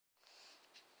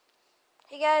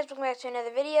Hey guys, welcome back to another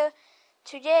video.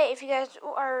 Today, if you guys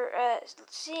are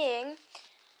seeing,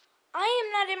 I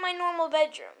am not in my normal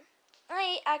bedroom.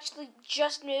 I actually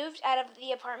just moved out of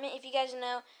the apartment. If you guys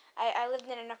know, I lived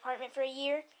in an apartment for a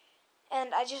year,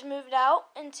 and I just moved out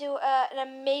into an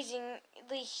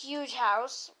amazingly huge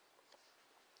house.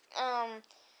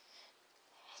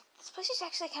 This place is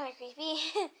actually kind of creepy.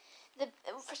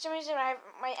 For some reason,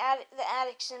 the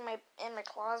attic's in my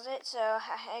closet, so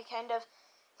I kind of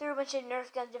threw a bunch of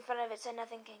Nerf guns in front of it so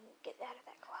nothing can get out of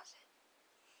that closet.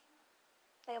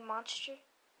 Like a monster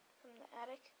from the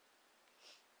attic.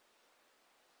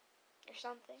 Or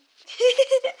something.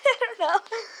 I don't know.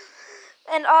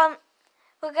 And,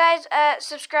 well guys,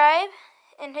 subscribe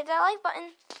and hit that like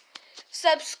button.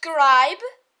 Subscribe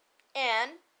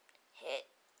and hit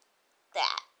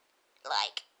that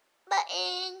like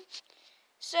button.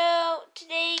 So,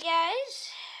 today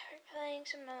guys, we're playing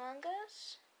some Among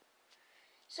Us.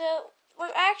 So,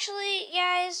 we're actually,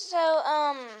 guys,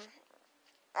 I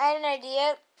had an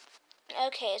idea.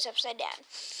 Okay, it's upside down.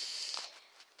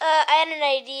 I had an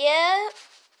idea.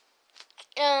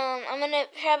 I'm gonna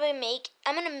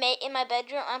make in my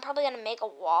bedroom, I'm probably gonna make a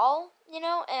wall, and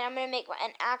I'm gonna make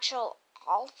an actual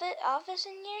office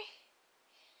in here.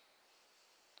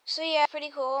 So, yeah, pretty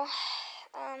cool.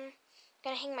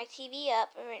 Gonna hang my TV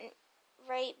up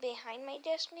right behind my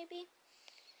desk, maybe.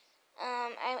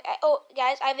 Oh,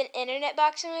 guys, I have an internet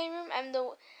box in my room. I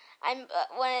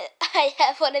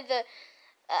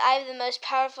have the most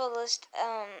powerful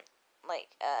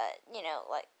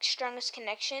strongest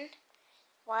connection.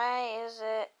 Why is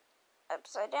it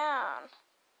upside down?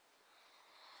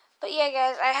 But yeah,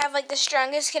 guys, I have the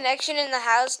strongest connection in the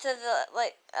house to the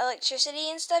electricity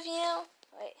and stuff.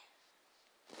 Wait.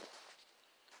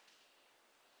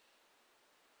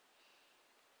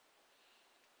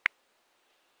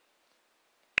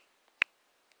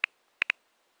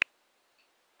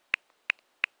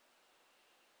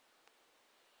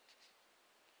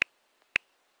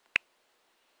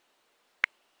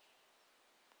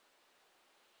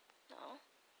 No.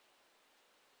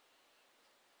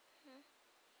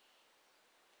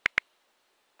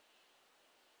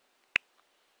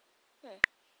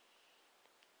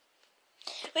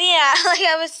 But yeah, like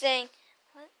I was saying.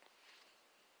 What?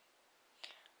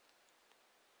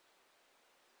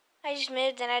 I just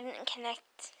moved and I didn't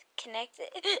connect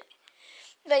it.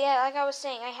 But yeah, like I was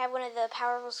saying, I have one of the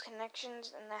powerful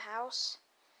connections in the house.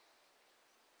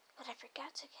 But I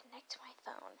forgot to connect my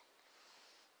phone.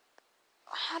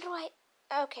 How do I...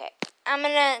 Okay, I'm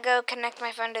gonna go connect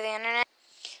my phone to the internet.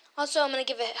 Also, I'm gonna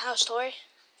give a house tour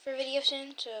for a video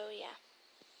soon, so yeah.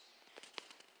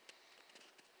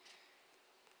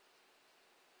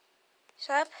 What's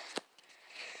up?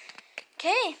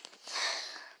 Okay.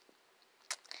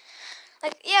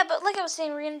 But like I was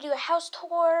saying, we're gonna do a house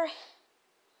tour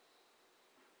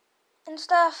and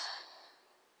stuff.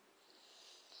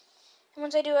 And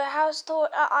once I do a house tour,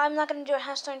 I'm not gonna do a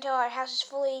house tour until our house is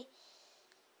fully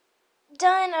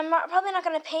done. Probably not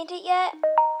gonna paint it yet.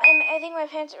 I think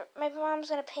my mom's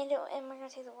gonna paint it, and we're gonna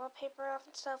take the wallpaper off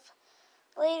and stuff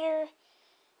later,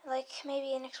 like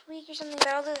maybe next week or something. But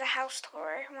I'll do the house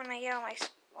tour when I get all my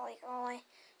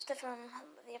stuff from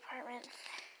the apartment,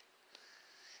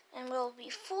 and we'll be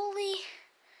fully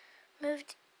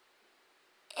moved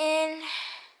in.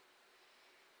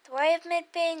 Do I have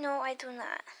medbay? No, I do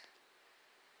not.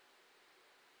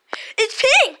 It's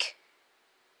pink!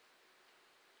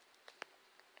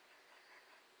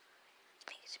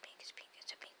 It's a pink.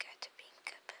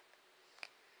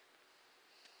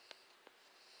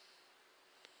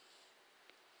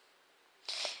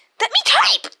 Let me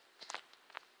type!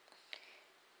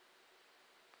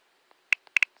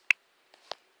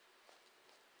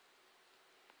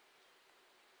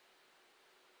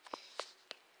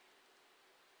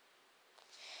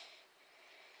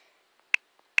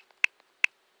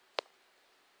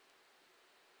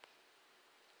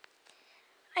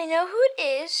 I know who it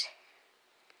is.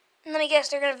 And let me guess,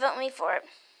 they're going to vote me for it.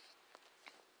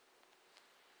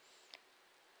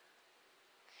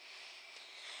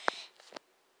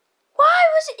 Why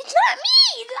was it? It's not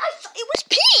me! It was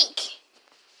pink!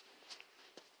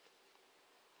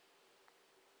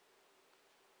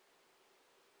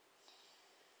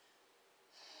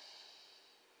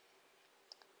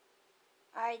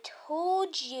 I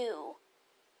told you.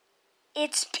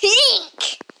 It's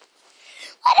pink!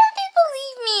 Why don't they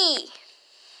believe me?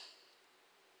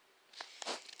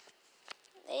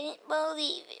 They didn't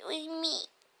believe it was me.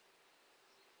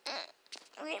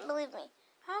 They didn't believe me.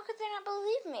 How could they not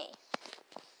believe me?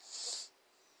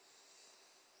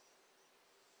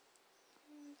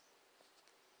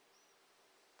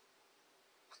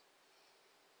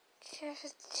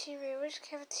 Cafeteria. Where's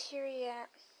cafeteria at?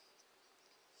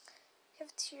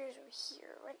 Cafeteria's over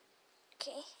here. What?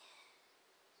 Okay.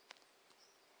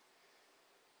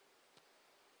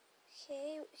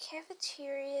 Okay,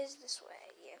 cafeteria is this way.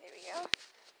 Yeah, there we go.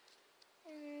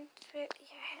 And yeah,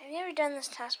 I've never done this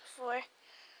task before.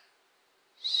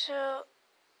 So,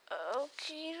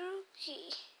 okie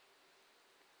dokie.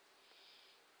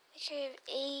 I think I have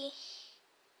A,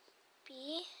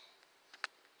 B,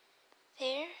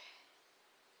 there.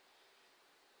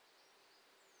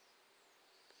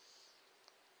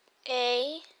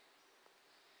 A,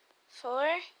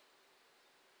 4.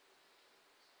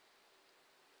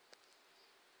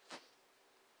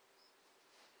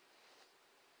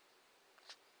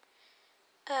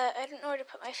 I don't know where to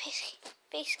put my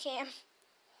face cam.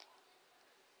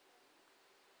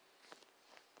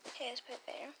 Okay, let's put it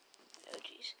there. Oh,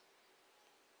 jeez.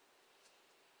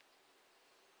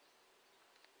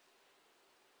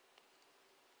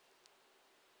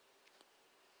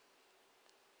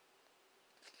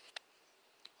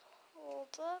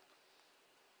 Hold up.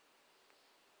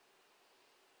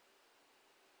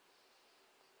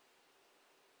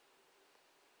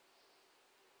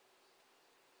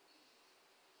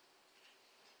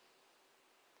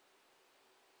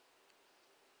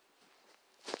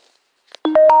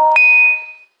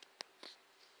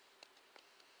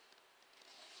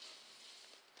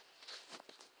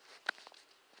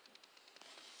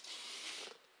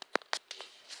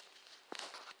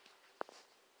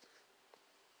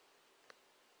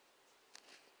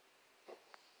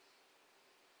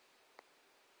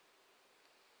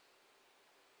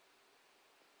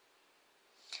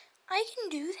 I can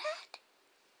do that?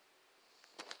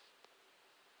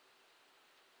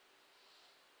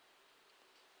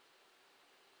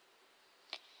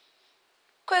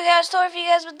 Quick house tour if you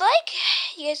guys would like.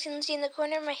 You guys can see in the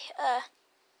corner my,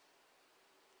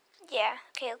 yeah.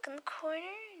 Okay, look in the corner.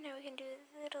 Now we can do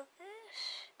a little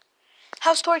this.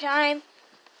 House tour time.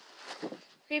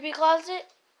 Creepy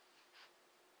closet.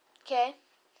 Okay.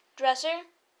 Dresser.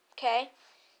 Okay.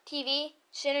 TV.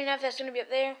 Soon enough, that's gonna be up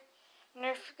there.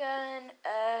 Nerf gun.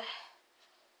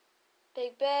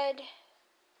 Big bed.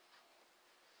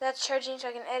 That's charging so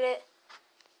I can edit.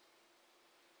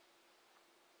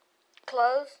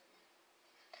 Clothes.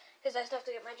 Because I still have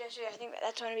to get my dresser. I think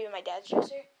that's going to be my dad's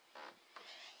dresser.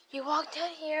 You walk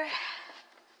down here.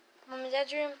 Mom and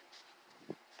Dad's room.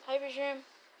 Piper's room.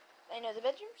 I know, the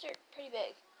bedrooms are pretty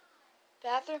big.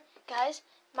 Bathroom. Guys,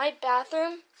 my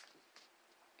bathroom,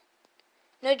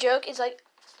 no joke, is like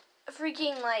a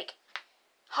freaking, like,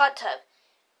 hot tub.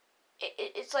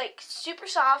 It's like super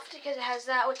soft because it has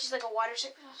that, which is like a water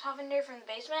softener from the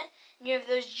basement. And you have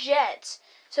those jets.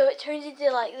 So it turns into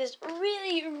like this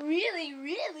really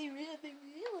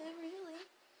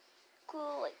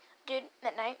cool, like, dude,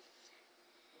 at night,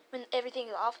 when everything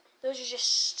is off, those are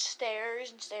just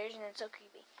stairs and stairs, and it's so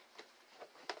creepy.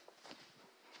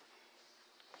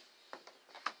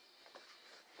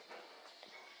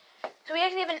 So we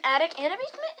actually have an attic and a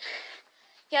basement?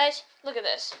 Guys, look at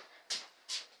this.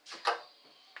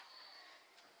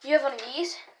 You have one of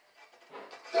these.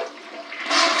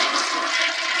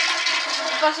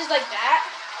 Buses like that.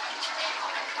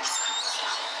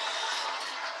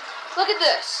 Look at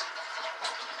this.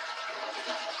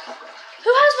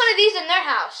 Who has one of these in their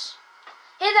house?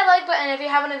 Hit that like button if you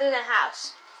have one of those in the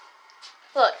house.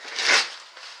 Look.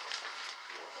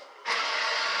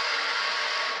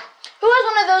 Who has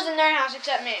one of those in their house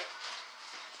except me?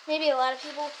 Maybe a lot of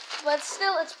people, but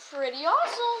still, it's pretty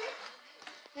awesome.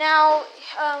 Now,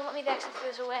 let me exit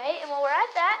this away, and while we're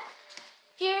at that,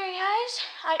 here, guys,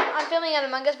 I'm filming an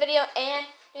Among Us video and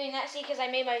doing that, see, because I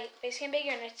made my base cam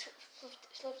bigger and I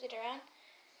flipped it around.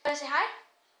 Want to say hi?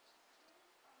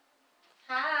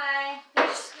 Hi.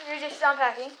 You're just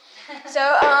unpacking.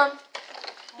 So,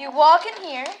 you walk in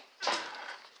here.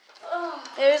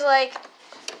 There's, like,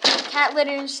 cat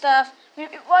litter and stuff.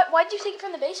 Why'd you take it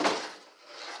from the basement?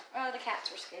 Oh, the cats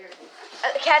were scared.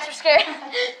 The cats were scared.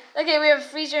 Okay, we have a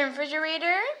freezer and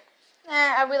refrigerator.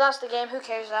 We lost the game. Who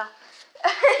cares, though?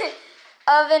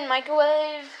 Oven,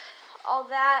 microwave, all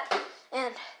that,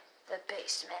 and the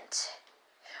basement.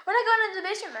 We're not going into the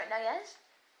basement right now, guys.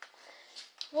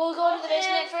 We'll go to the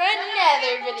basement for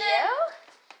another video.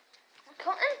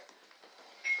 Colton?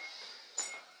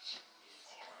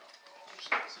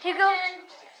 Here you go.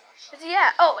 Where's he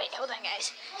at? Oh, wait, hold on,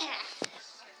 guys.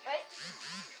 Right?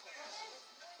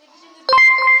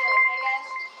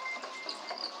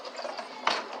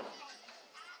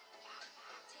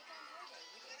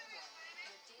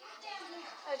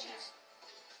 Oh, jeez.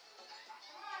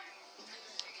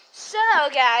 So,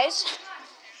 guys,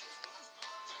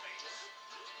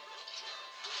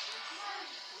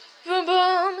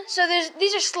 So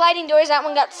these are sliding doors. That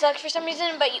one got stuck for some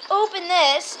reason, but you open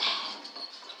this.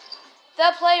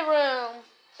 The playroom.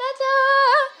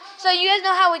 Ta-da! So you guys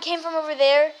know how we came from over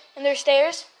there and there's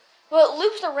stairs? Well, it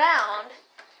loops around.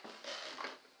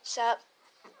 Sup?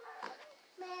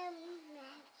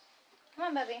 Come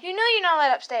on, Bubby. You know you're not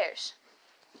allowed upstairs.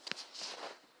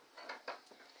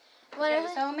 I'm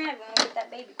so mad when we get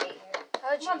that baby gate here.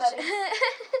 Oh, Come on, Bubby.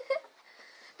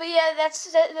 But yeah,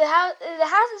 that's the house. The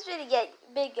house is really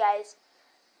big, guys.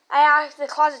 The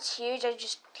closet's huge. I'm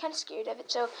just kind of scared of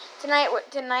it. So tonight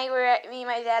me and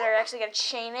my dad are actually gonna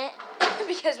chain it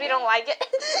because we don't like it.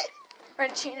 We're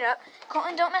gonna chain it up.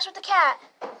 Colton, don't mess with the cat.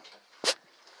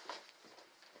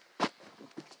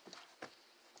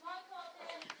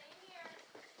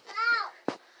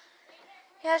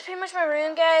 Yeah, that's pretty much my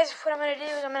room, guys. What I'm gonna do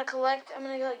is I'm gonna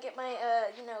get my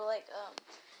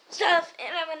stuff,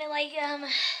 and I'm gonna my desk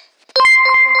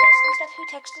and stuff. Who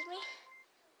texted me?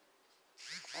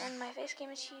 And my face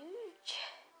cam is huge.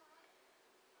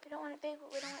 We don't want it big,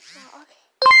 but we don't want it small. Okay.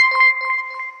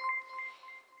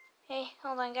 Hey,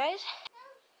 hold on, guys.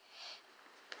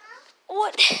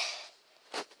 What?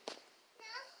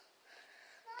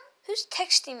 Who's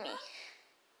texting me?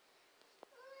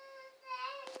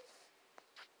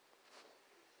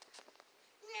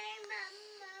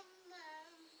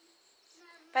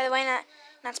 By the way,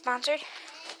 not sponsored.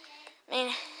 I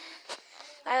mean,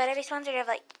 why would I be sponsored? I have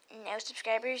like no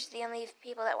subscribers. The only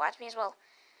people that watch me is, well,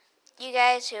 you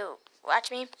guys who watch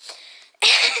me.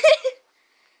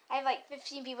 I have like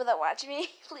 15 people that watch me.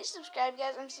 Please subscribe,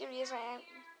 guys. I'm serious. I am.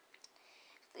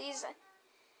 Please.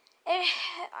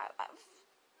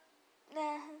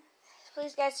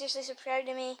 Please, guys, seriously subscribe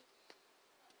to me.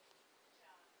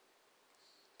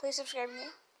 Please subscribe to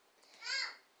me.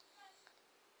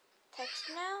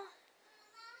 Text now.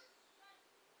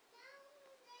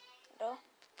 Hello.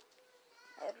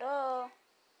 Hello.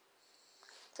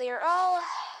 Clear all.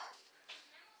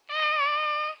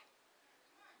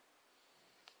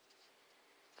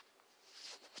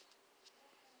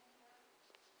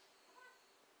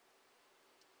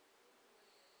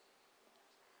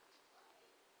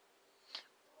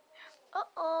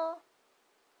 Uh-oh.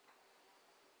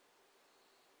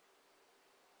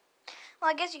 Well,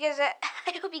 I guess you guys, I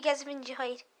hope you guys have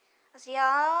enjoyed. I'll see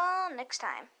y'all next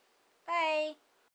time. Bye.